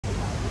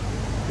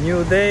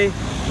New day,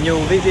 new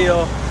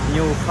video,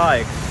 new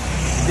hike.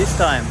 This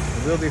time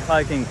we'll be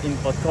hiking in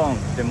Patong,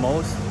 the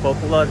most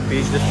popular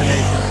beach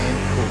destination in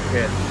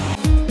Phuket.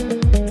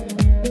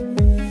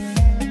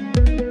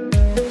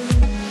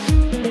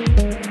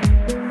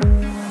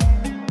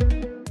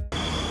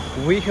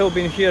 We have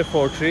been here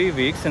for 3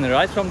 weeks, and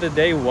right from the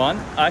day one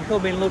I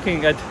have been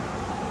looking at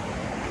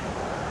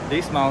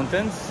these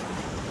mountains,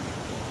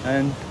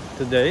 and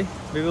today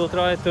we will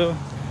try to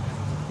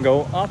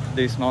go up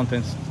these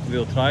mountains.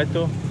 We'll try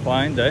to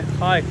find a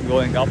hike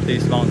going up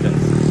these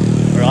mountains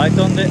right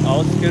on the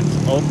outskirts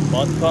of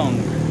Patong,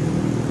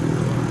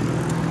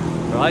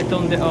 right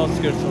on the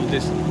outskirts of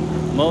this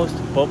most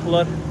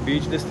popular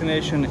beach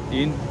destination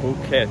in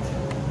Phuket.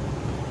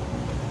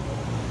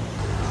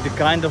 The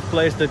kind of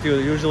place that you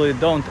usually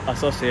don't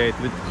associate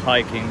with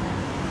hiking.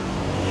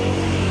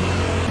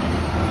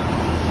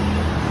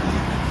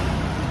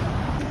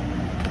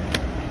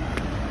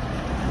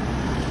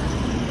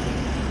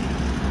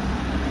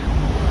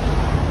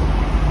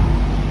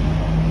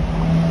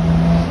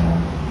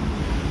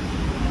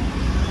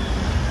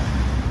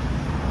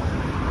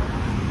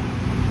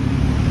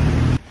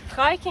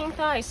 Hiking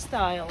Thai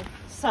style,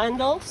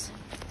 sandals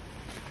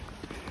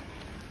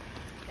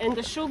and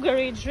a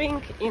sugary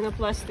drink in a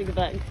plastic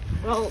bag.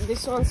 Well,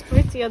 this one's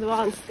pretty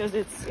advanced because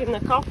it's in a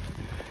cup,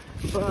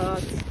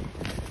 but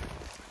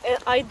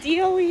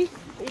ideally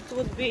it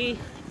would be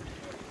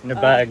in a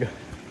bag.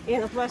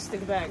 In a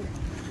plastic bag.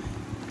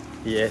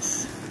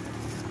 Yes,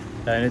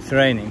 and it's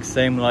raining,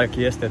 same like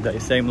yesterday,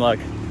 same like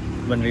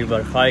when we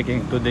were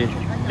hiking to the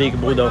big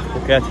Buddha of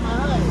Phuket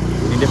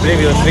in the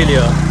previous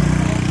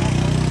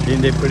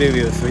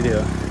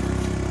video.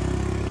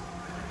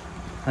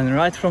 And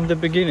right from the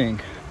beginning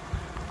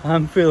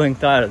I'm feeling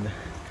tired.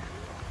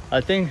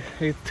 I think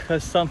it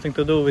has something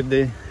to do with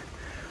the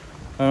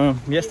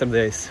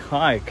yesterday's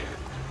hike.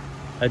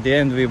 At the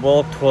end we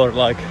walked for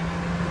like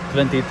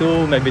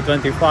 22, maybe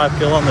 25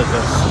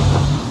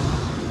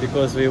 kilometers,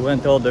 because we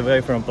went all the way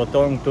from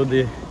Patong to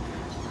the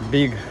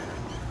big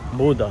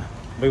Buddha.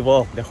 We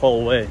walked the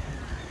whole way,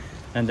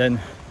 and then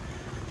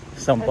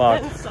some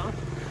part,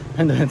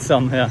 and then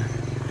some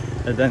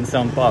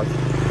part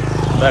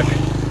back.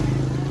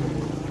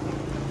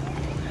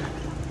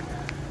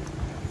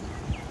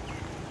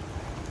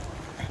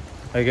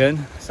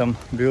 Again, some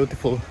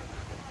beautiful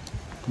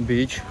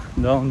beach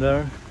down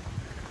there.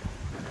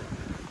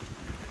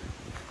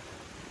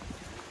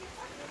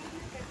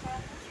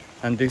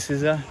 And this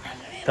is a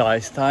Thai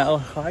style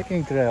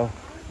hiking trail.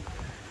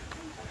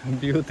 A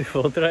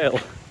beautiful trail.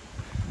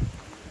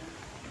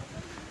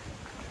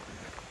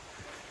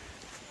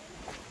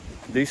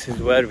 This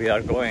is where we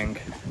are going.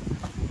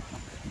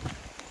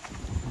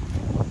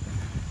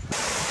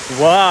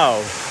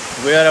 Wow!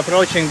 We are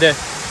approaching the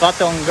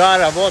Patong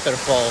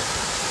waterfall.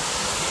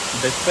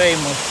 The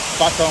famous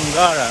Patong.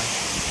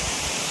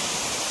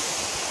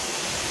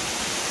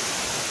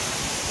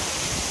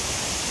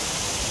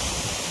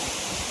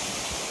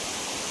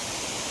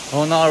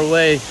 On our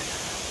way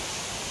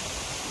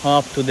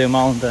up to the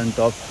mountain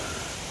top.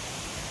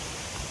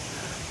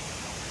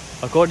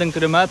 According to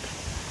the map,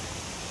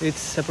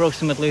 it's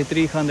approximately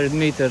 300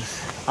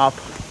 meters up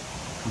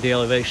the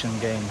elevation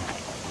gain.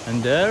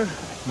 And there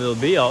will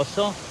be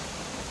also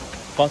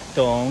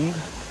Patong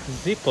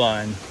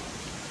zipline.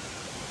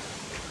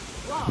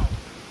 Wow.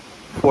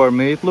 For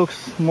me it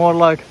looks more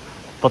like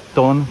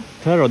Patong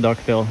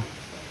pterodactyl.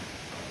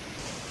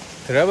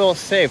 Travel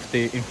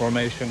safety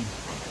information.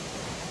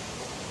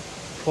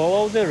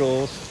 Follow the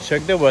rules,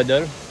 check the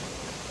weather,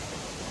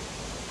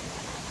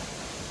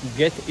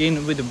 get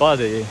in with the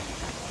body.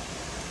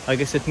 I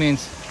guess it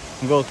means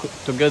go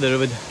together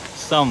with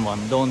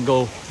someone, don't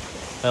go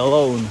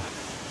alone.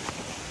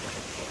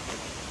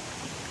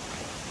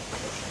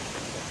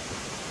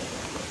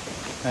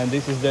 And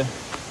this is the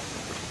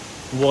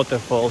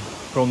waterfall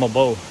from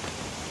above.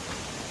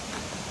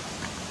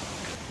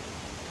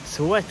 It's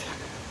wet.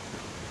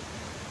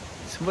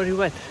 It's very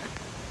wet.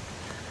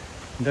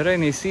 The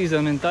rainy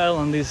season in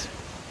Thailand is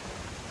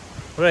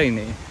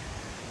rainy.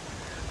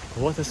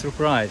 What a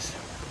surprise.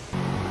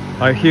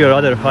 I hear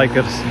other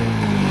hikers.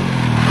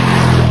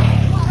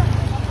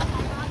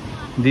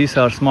 These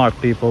are smart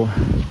people.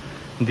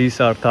 These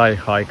are Thai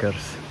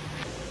hikers.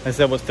 As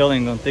I was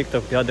telling on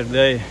TikTok the other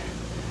day,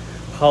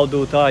 how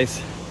do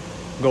Thais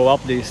go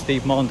up these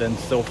steep mountains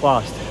so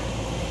fast?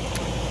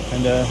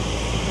 And as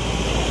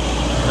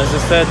I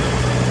said,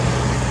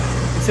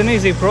 it's an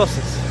easy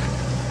process.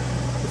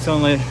 It's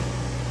only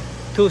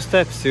 2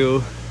 steps.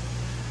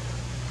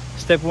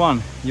 Step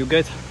 1, you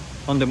get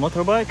on the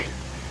motorbike.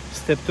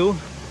 Step 2,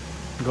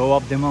 go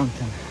up the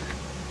mountain.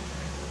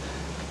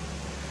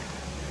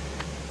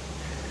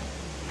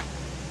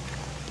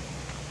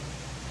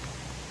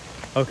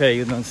 Okay,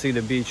 you don't see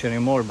the beach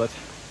anymore, but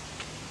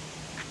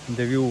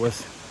the view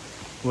was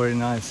very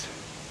nice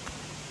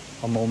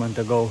a moment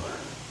ago.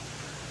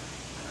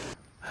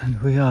 And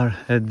we are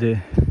at the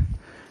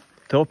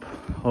top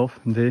of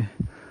the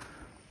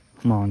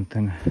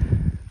mountain.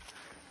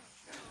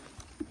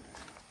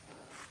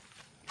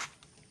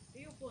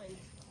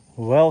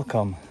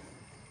 Welcome.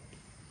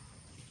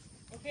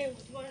 Okay,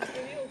 what is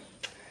the view?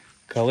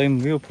 Kalim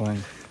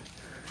Viewpoint.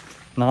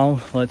 Now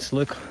let's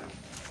look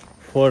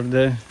for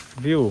the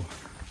view.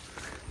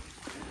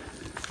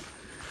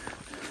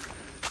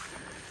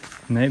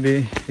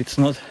 Maybe it's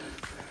not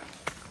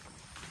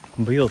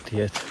built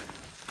yet.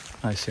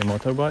 I see a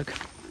motorbike,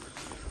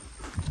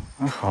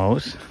 a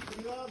house,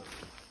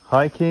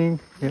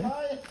 hiking. Yeah.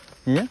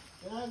 Yeah.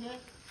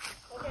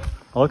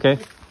 Okay.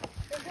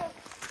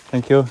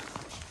 Thank you.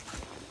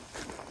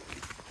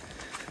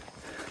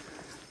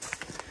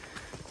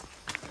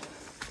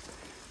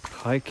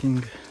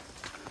 Hiking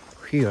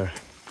here.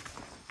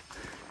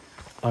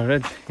 I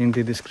read in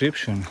the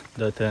description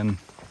that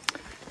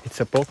it's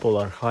a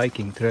popular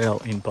hiking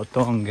trail in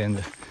Patong,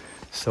 and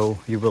so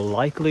you will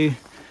likely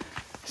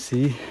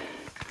see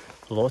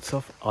lots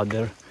of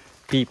other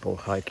people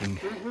hiking.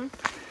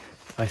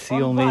 I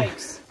see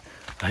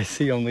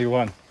only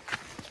one.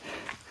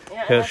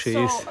 Yeah, Here she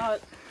is.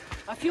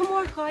 A few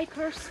more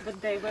hikers,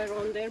 but they were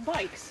on their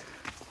bikes.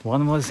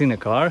 One was in a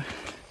car,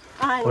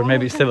 And or one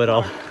maybe was in a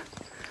several. car.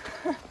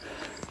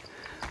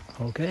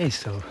 Okay,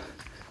 so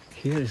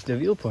here is the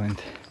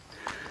viewpoint.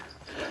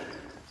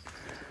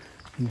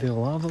 The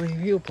lovely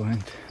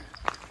viewpoint.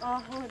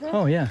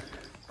 Oh yeah,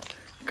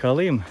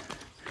 Kalim.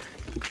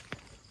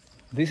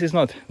 This is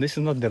not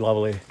the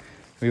lovely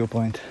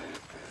viewpoint.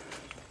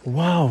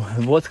 Wow,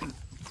 what?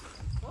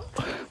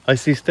 I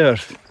see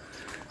stairs.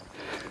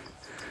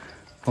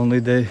 Only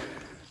they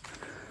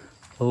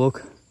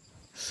look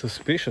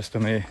suspicious to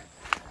me.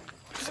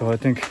 So I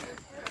think.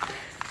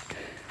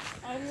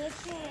 I'm not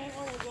sure I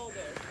want to go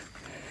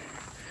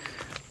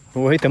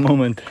there. Wait a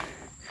moment.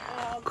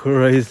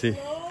 Crazy.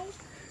 No.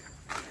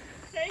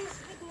 Thanks,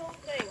 but no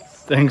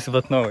thanks. Thanks,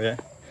 but no, yeah.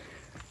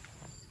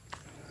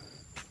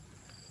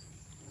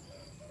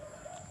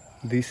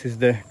 This is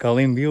the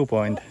Kalim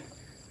Viewpoint.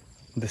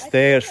 The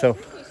stairs of.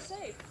 Pretty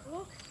safe.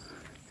 Look,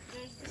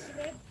 there's this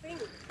red thing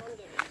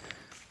under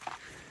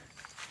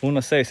it.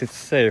 Una says it's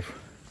safe.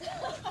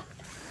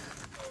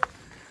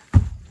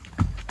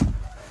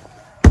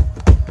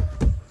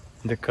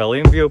 The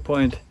Kalim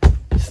Viewpoint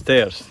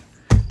stairs.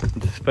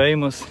 The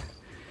famous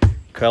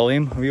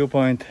Kalim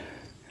Viewpoint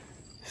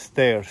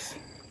stairs.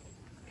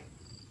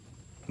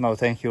 No,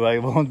 thank you. I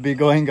won't be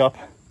going up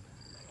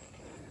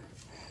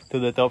to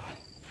the top.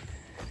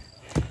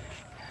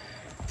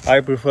 I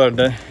prefer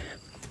the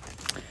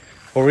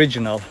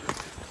original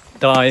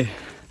Thai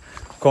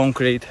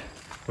concrete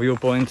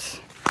viewpoints,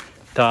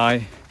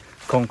 Thai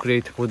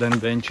concrete wooden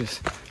benches,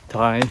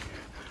 Thai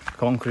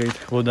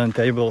concrete wooden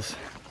tables.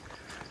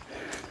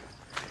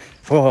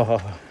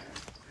 Whoa,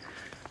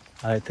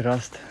 I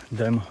trust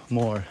them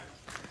more.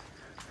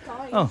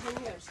 Thai Oh.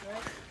 engineers,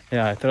 right?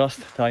 Yeah, I trust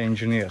Thai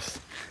engineers.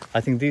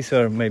 I think these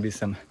are maybe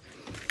some,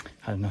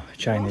 I don't know,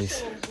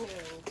 Chinese. Russian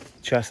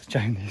engineering. Just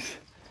Chinese.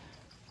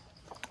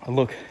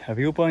 Look, a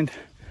viewpoint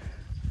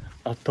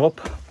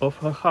atop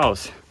of a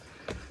house.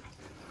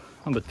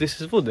 Oh, but this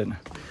is wooden.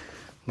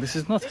 This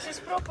is not. This is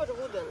proper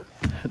wooden.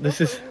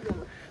 This is.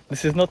 Wooden.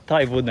 This is not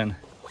Thai wooden.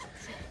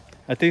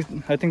 I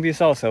think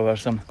these also are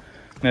some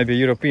maybe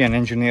European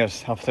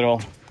engineers after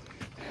all.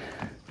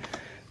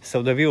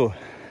 So the view,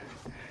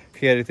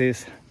 here it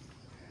is,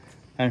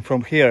 and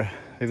from here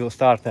we will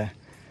start a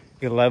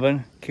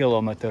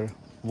 11-kilometer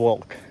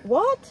walk.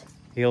 What?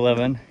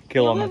 11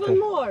 kilometer. 11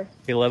 more.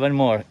 11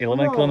 more.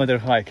 11 No. kilometer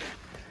hike.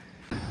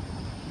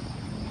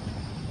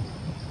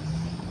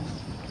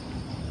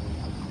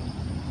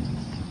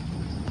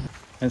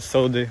 And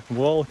so the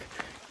walk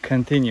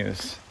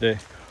continues. The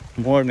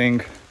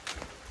morning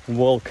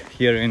walk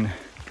here in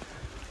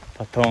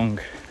Patong.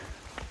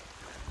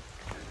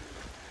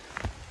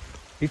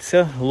 It's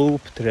a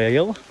loop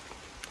trail,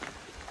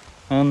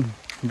 and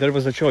there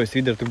was a choice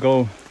either to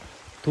go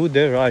to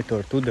the right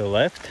or to the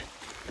left.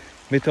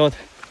 We thought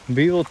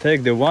we will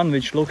take the one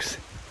which looks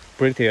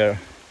prettier,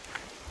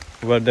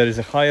 where there is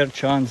a higher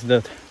chance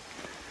that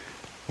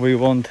we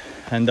won't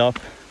end up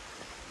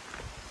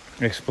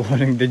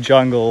exploring the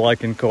jungle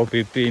like in Koh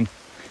Phi Phi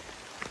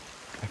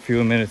a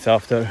few minutes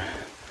after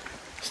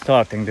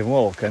starting the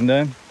walk, and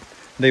then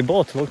they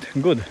both looked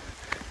good.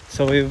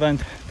 So we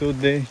went to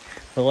the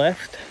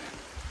left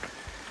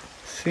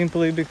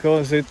simply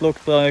because it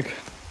looked like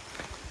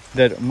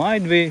there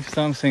might be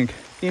something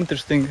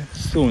interesting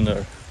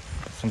sooner.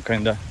 Some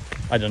kind of,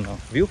 I don't know,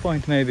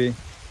 viewpoint maybe.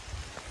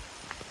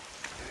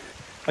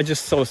 I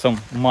just saw some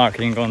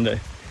marking on the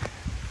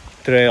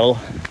trail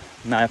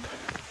map,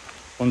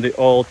 on the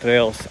All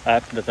Trails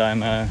app that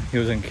I'm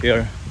using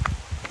here.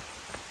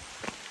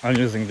 I'm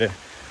using the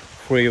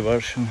free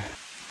version.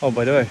 Oh,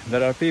 by the way,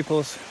 there are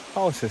people's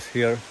houses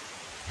here.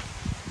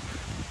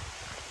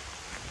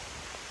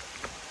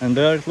 And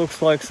there it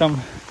looks like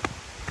some,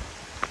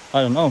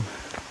 I don't know,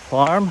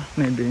 farm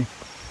maybe.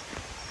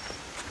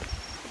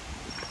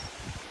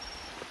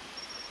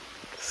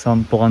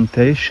 Some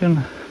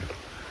plantation.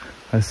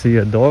 I see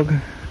a dog.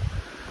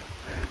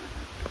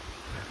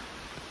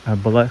 A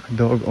black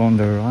dog on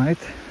the right.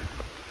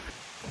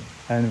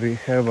 And we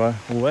have a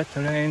wet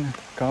rain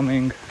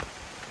coming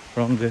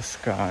from the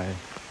sky.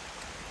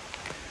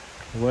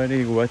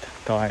 Very wet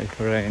Thai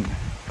rain.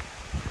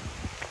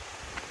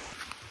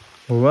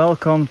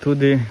 Welcome to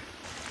the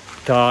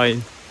Thai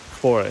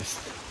forest.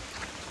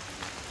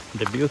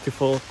 The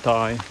beautiful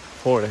Thai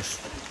forest.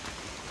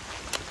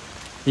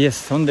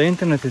 Yes, on the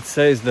internet it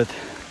says that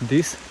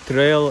this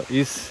trail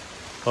is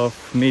of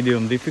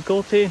medium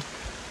difficulty.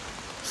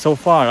 So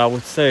far I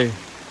would say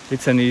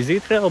it's an easy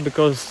trail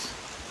because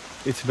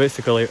it's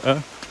basically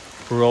a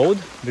road,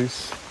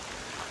 this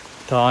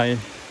Thai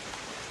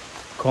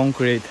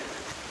concrete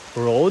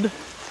road,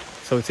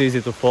 so it's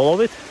easy to follow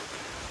it.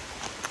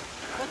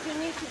 But you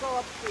need to go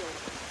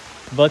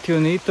uphill. But you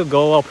need to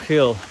go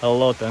uphill a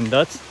lot, and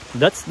that's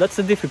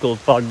the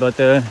difficult part. But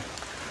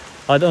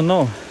I don't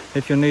know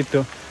if you need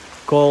to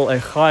call a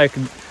hike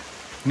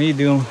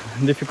medium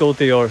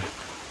difficulty or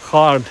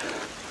hard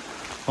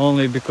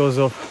only because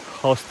of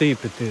how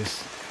steep it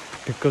is.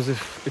 Because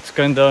if it's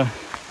kind of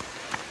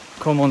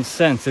common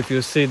sense if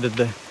you see that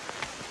the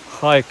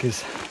hike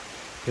is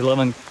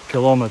 11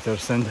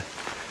 kilometers and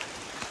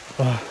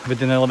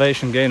with an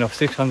elevation gain of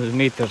 600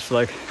 meters,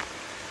 like,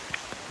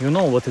 you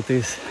know what it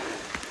is.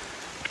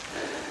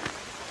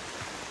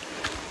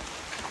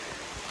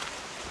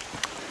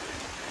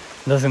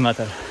 Doesn't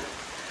matter.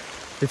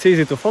 It's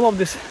easy to follow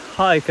this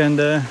hike, and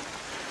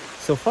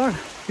so far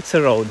it's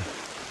a road,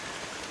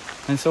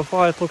 and so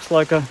far it looks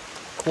like a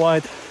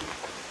quite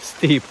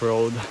steep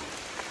road.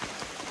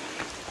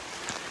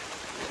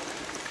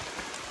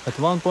 At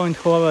one point,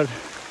 however,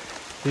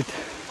 it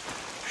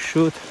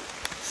should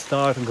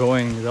start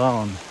going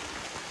down.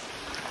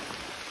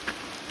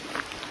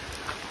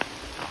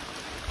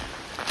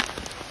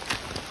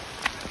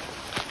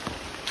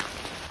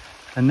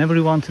 And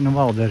every once in a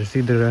while there is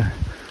either a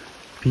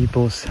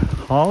people's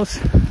house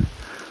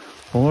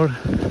or,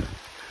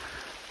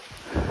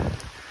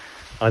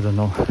 I don't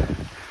know,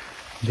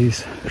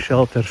 these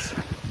shelters.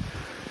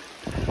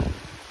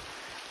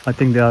 I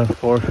think they are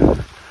for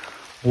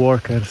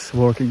workers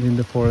working in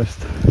the forest.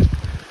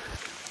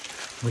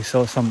 We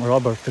saw some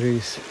rubber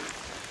trees.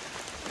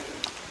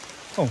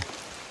 Oh,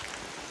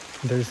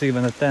 there's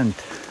even a tent.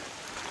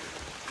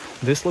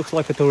 This looks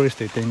like a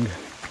touristy thing,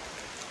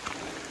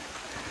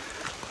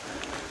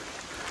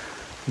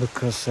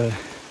 because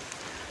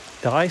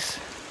Thais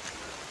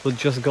would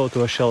just go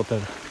to a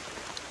shelter.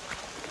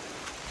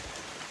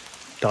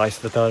 Thais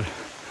that are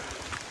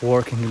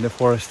working in the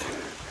forest,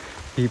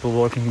 people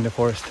working in the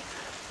forest,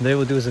 they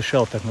would use a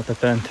shelter, not a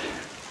tent,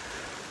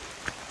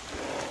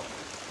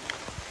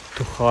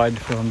 to hide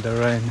from the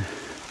rain.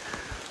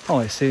 Oh,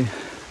 I see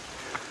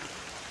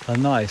a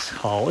nice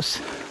house.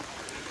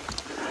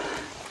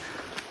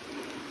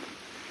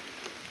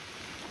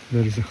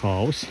 There is a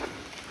house.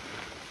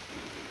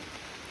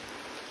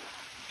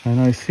 And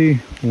I see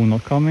Uno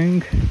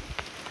coming.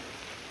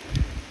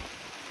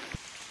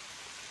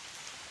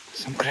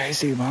 Some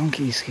crazy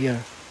monkeys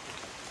here.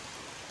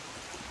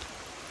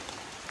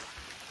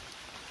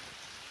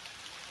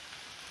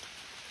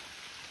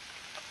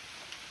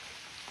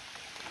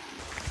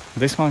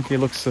 This monkey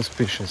looks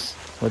suspicious.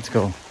 Let's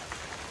go.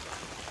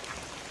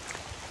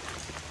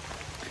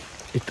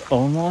 It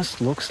almost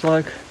looks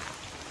like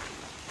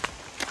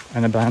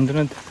an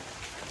abandoned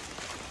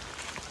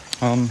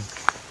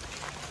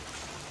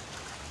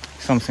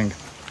something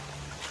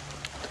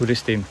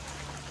touristy.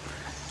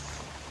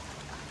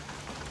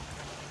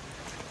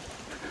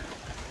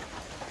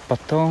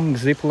 Patong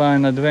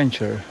zipline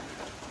adventure.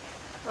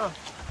 Oh.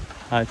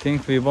 I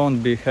think we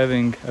won't be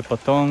having a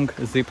Patong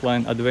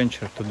zipline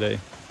adventure today.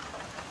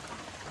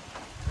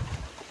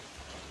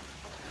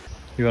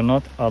 You are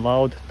not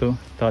allowed to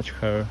touch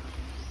her.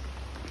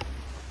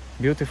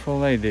 Beautiful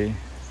lady.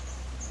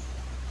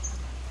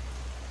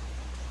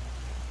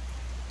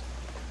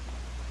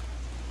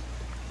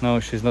 No,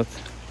 she's not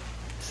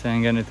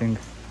saying anything.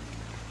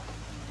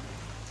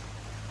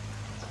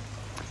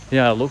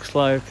 Yeah, looks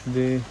like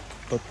the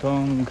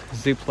Patong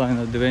zipline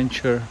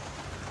adventure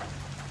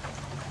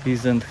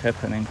isn't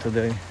happening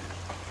today.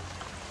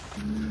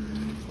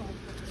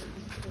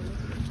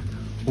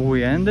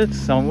 We ended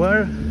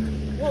somewhere.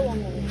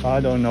 I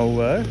don't know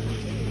where.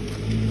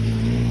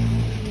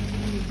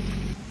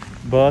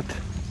 But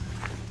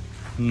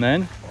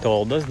man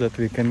told us that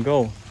we can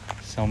go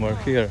somewhere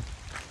here.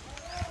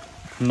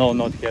 No,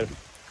 not here.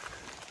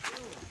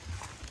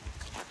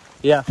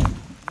 Yeah.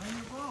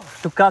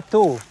 To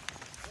Katu.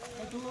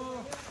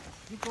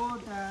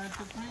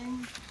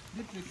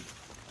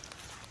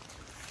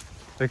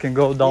 We can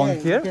go down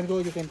here?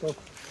 You can go.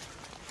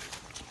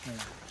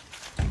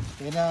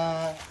 Then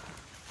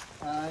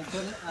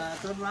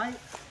turn right.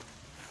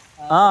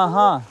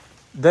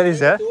 There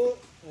is a.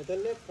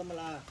 Turn left,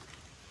 Kamala.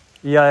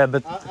 Yeah,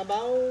 but.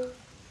 About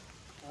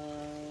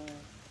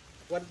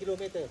 1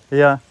 kilometer.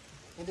 Yeah.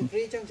 In the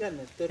tree junction,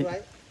 turn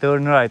right.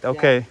 Turn right,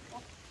 okay.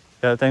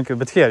 Yeah, thank you.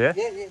 But here, yeah?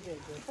 Yeah.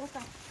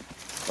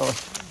 Oh.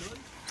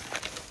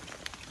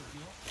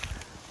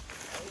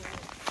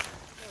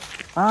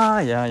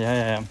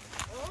 Yeah.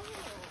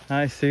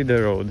 I see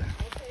the road.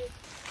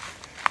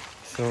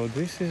 So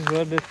this is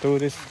where the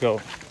tourists go.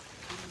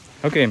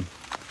 Okay,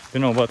 You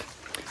know what?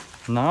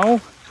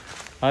 Now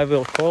I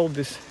will call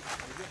this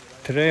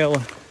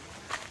trail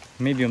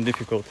medium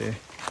difficulty.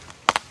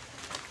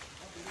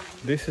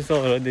 This is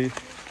already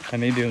a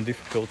medium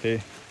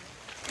difficulty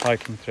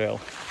hiking trail.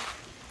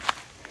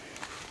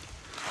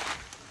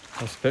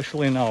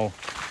 Especially now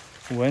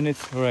when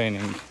it's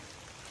raining.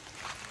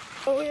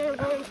 So we are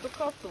going to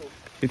Katu.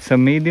 It's a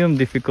medium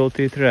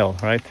difficulty trail,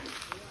 right?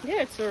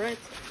 Yeah, it's alright.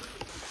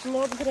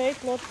 Not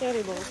great, not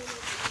terrible.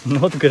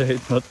 Not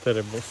great, not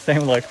terrible.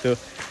 Same like to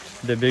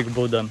the Big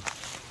Buddha.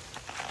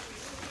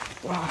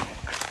 Wow.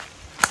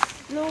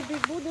 No, the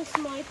Buddhas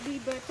might be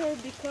better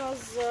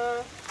because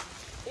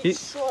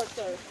it's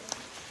shorter.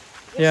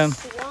 Yeah.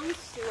 This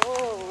one's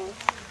long.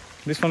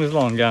 This one is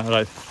long, yeah,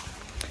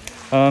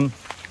 right.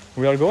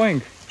 We are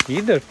going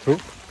either to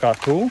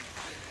Katu,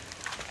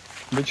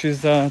 which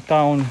is a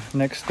town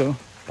next to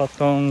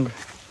Patong,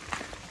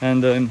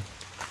 and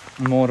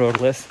more or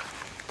less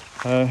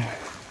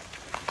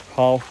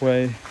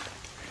halfway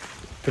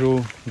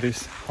through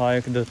this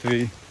hike that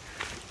we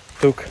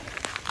took,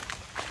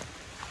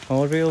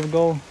 or we'll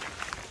go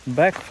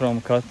back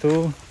from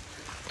Katu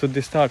to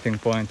the starting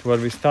point where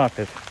we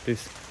started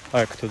this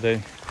hike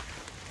today.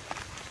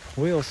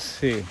 We'll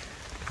see.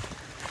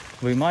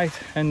 We might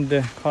end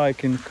the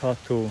hike in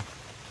Katu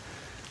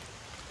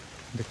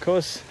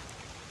because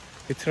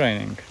it's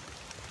raining.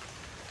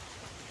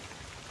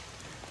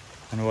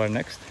 And where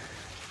next?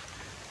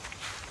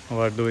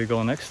 Where do we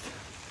go next?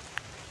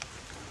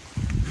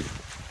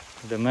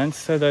 The man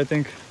said, I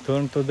think,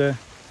 turn to the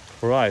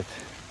right.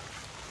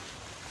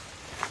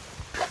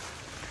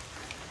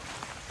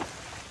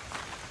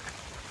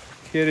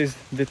 Here is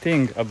the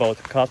thing about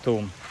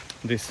Katu,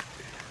 this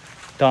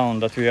town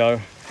that we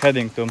are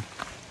heading to.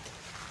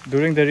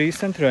 During the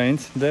recent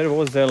rains, there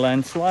was a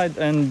landslide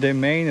and the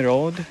main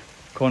road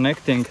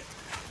connecting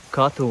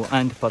Katu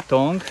and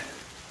Patong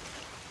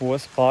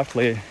was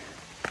partly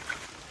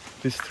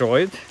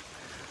destroyed.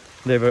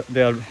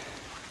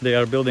 They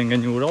are building a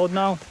new road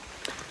now,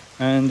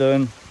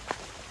 and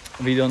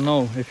we don't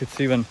know if it's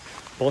even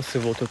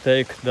possible to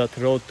take that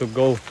road to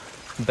go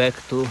back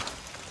to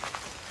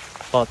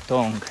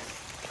Patong.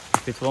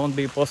 If it won't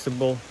be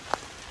possible,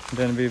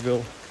 then we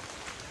will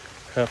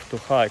have to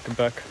hike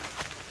back.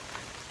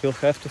 We'll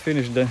have to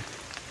finish the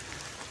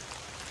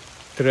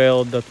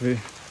trail that we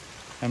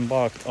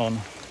embarked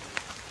on.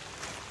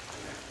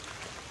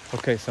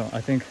 Okay, so I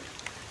think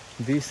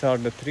these are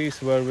the trees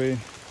where we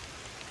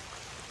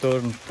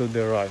turn to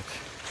the right,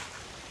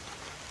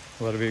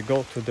 where we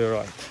go to the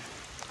right.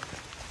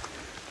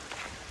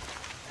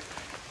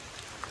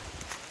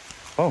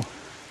 Oh,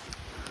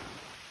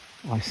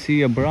 I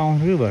see a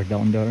brown river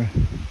down there.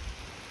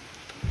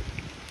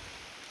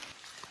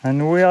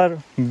 And we are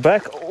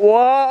back.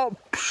 Whoa!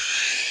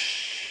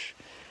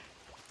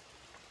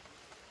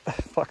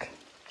 Fuck.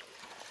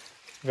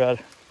 We are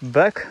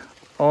back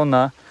on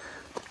a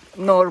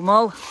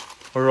normal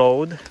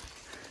road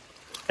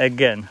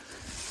again.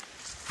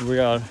 We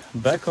are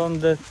back on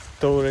the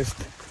tourist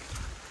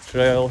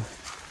trail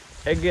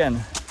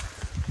again.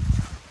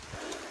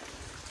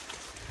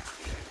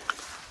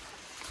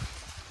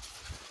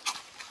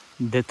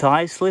 The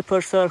Thai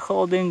slippers are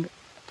holding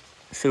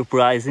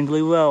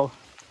surprisingly well.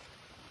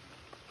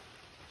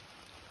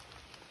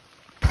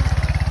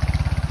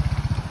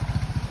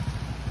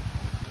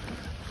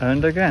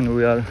 And again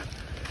we are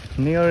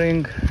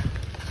nearing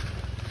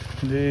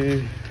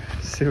the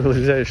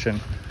civilization.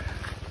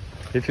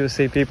 If you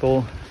see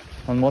people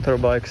on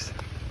motorbikes,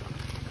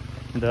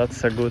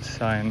 that's a good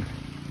sign.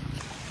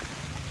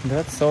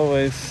 That's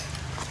always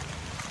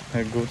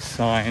a good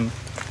sign.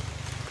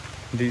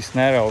 These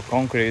narrow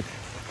concrete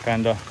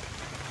kind of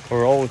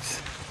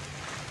roads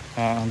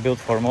built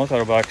for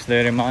motorbikes,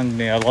 they remind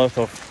me a lot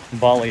of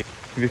Bali.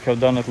 We have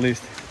done at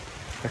least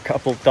a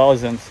couple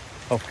thousands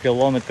of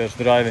kilometers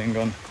driving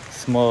on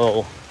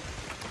small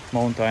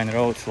mountain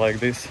roads like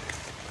this.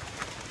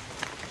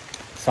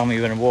 Some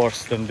even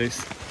worse than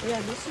this. Yeah,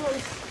 this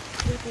one's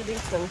pretty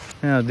decent.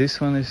 Yeah, this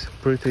one is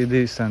pretty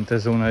decent,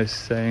 as Una is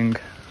saying.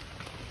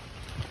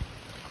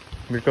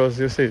 Because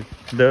you see,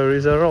 there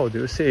is a road,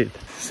 you see it.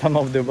 Some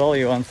of the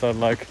valley ones are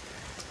like,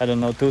 I don't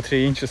know,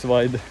 2-3 inches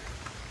wide.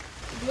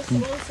 This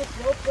one's a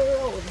proper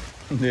road.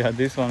 Yeah,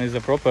 this one is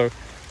a proper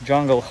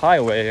jungle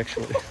highway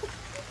actually.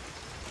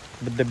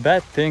 But the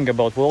bad thing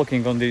about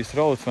walking on these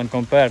roads when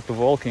compared to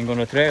walking on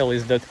a trail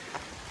is that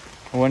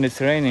when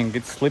it's raining,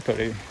 it's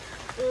slippery.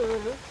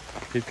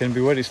 It can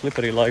be very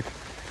slippery, like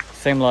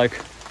same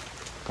like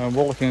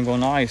walking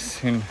on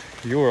ice in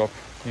Europe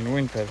in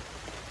winter.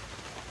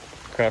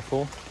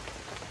 Careful.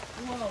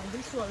 Wow,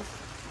 this one's...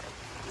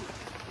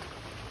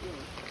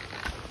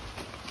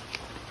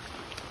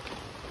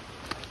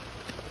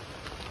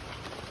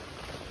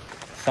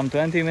 Some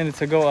 20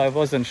 minutes ago I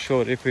wasn't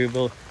sure if we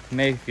will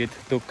make it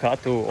to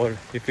Katu or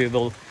if we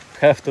will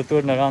have to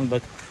turn around,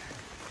 but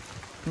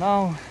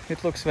now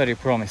it looks very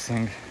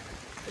promising.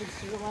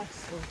 It's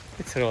relaxing.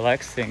 It's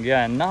relaxing,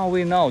 yeah, and now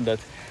we know that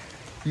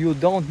you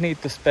don't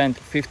need to spend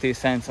 50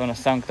 cents on a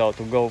sangtao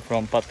to go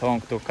from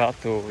Patong to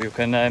Katu. You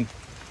can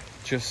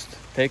just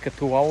take a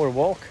 2-hour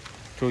walk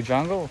through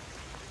jungle.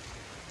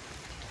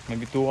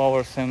 Maybe 2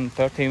 hours and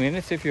 30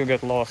 minutes if you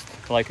get lost,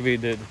 like we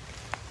did.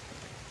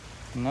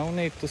 No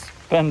need to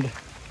spend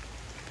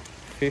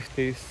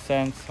 50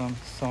 cents on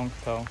Song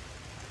Tao.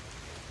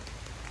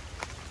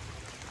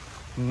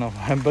 No,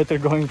 I'm better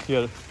going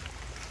here.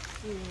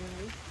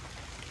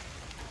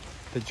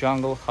 The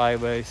jungle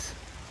highways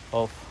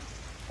of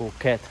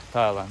Phuket,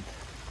 Thailand.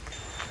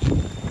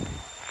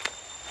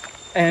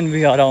 And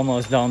we are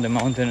almost down the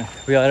mountain.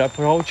 We are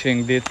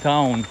approaching the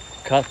town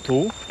Kat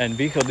 2, and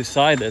we have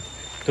decided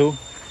to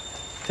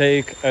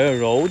take a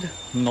road,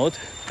 not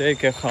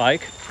take a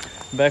hike.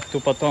 Back to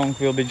Patong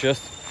we'll be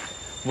just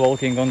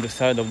walking on the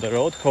side of the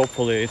road.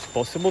 Hopefully it's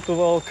possible to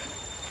walk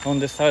on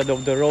the side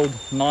of the road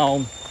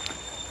now.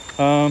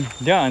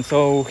 Yeah, and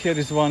so here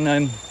is one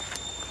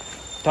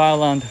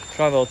Thailand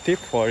travel tip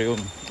for you.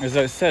 As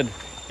I said,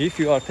 if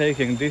you are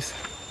taking this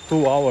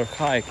 2-hour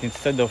hike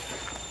instead of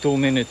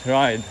 2-minute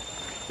ride,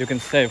 you can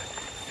save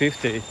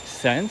 50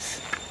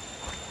 cents.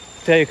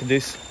 Take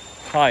this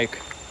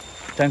hike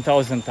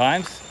 10,000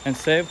 times and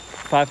save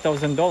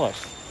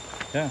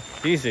 $5,000. Yeah,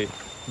 easy.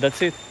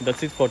 That's it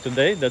for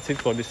today. That's it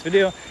for this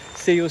video.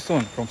 See you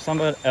soon from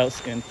somewhere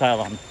else in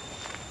Thailand.